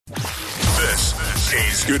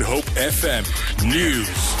is Good Hope FM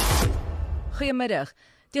News. Goeiemiddag.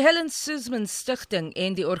 Die Helen Suzman-stigting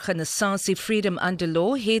en die organisasie Freedom Under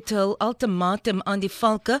Law het hul ultimatum aan die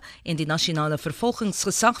Valke en die Nasionale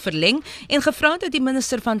Vervolgingsgesag verleng en gevra dat die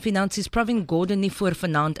Minister van Finansies Pravin Gordhan nie voor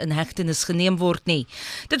vanaand in hegtenis geneem word nie.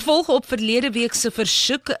 Dit volg op verlede week se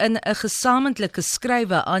versoek in 'n gesamentlike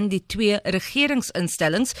skrywe aan die twee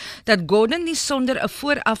regeringsinstellings dat Gordhan nie sonder 'n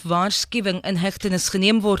vooraf waarskuwing in hegtenis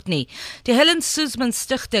geneem word nie. Die Helen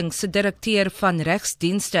Suzman-stigting se direkteur van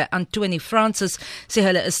regsdienste, Antony Francis, sê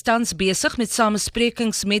hulle is tans besig met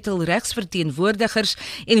samesprekings met hul regsverteenwoordigers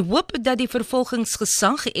en hoop dat die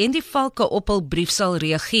vervolgingsgesag en die Valke op hul brief sal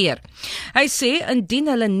reageer. Hy sê indien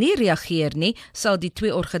hulle nie reageer nie, sal die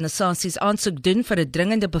twee organisasies aansoek doen vir 'n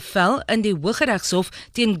dringende bevel in die Hooggeregshof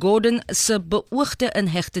teen Gordhan se beoogde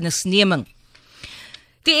inhegtenisneming.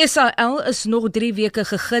 Die SAL is nog 3 weke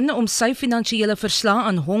gegee om sy finansiële verslae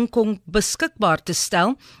aan Hong Kong beskikbaar te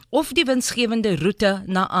stel of die winsgewende roete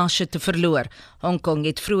na Asië te verloor. Hong Kong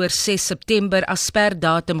het vroeër 6 September as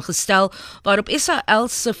sperdatum gestel waarop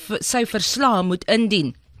SAL sy verslae moet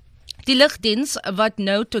indien. Die lugdiens, wat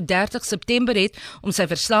nou tot 30 September het om sy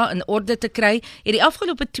verslae in orde te kry, het die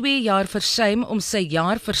afgelope 2 jaar versuim om sy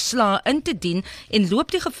jaarverslae in te dien en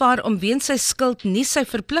loop die gevaar om weens sy skuld nie sy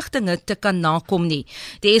verpligtinge te kan nakom nie.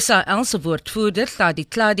 Die SAL se woordvoerder,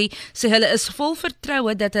 Kladi, sê hulle is vol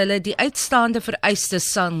vertroue dat hulle die uitstaande vereistes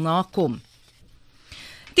sal nakom.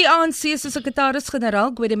 Die ANC se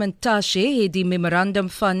sekretaris-generaal Gwede het die memorandum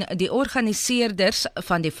van die organiseerders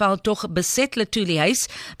van die veldtog Beset Letoile-huis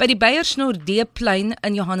by die Beyersnoordplein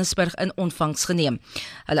in Johannesburg in ontvangs geneem.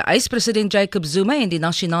 Hulle eis president Jacob Zuma en die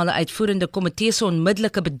nasionale uitvoerende komitee se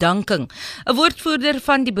onmiddellike bedanking. 'n Woordvoerder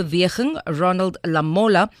van die beweging, Ronald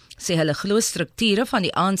Lamola, sê hulle glo strukture van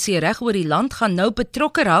die ANC reg oor die land gaan nou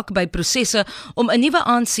betrokke raak by prosesse om 'n nuwe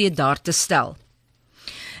ANC daar te stel.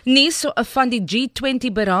 Nuus van die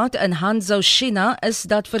G20-beraad in Hangzhou, China, is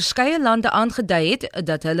dat verskeie lande aangedui het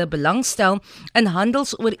dat hulle belangstel in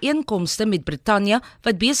handelsooreenkomste met Brittanje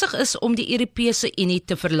wat besig is om die Europese Unie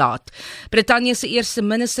te verlaat. Brittanje se eerste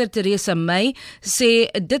minister Theresa May sê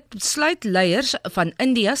dit sluit leiers van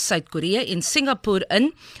India, Suid-Korea en Singapore in,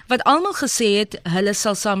 wat almal gesê het hulle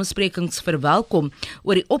sal samesprekings verwelkom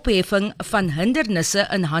oor die opheffing van hindernisse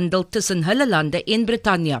in handel tussen hulle lande en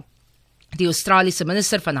Brittanje. Die Australiese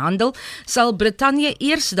minister van Handel sal Brittanje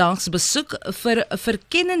eersdaags besoek vir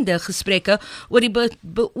verkennende gesprekke oor die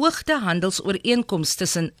beoogde handelsooreenkoms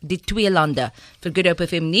tussen die twee lande. Vir Good Hope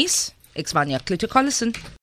FM Nuus, ek is Vanja Klutte-Collison.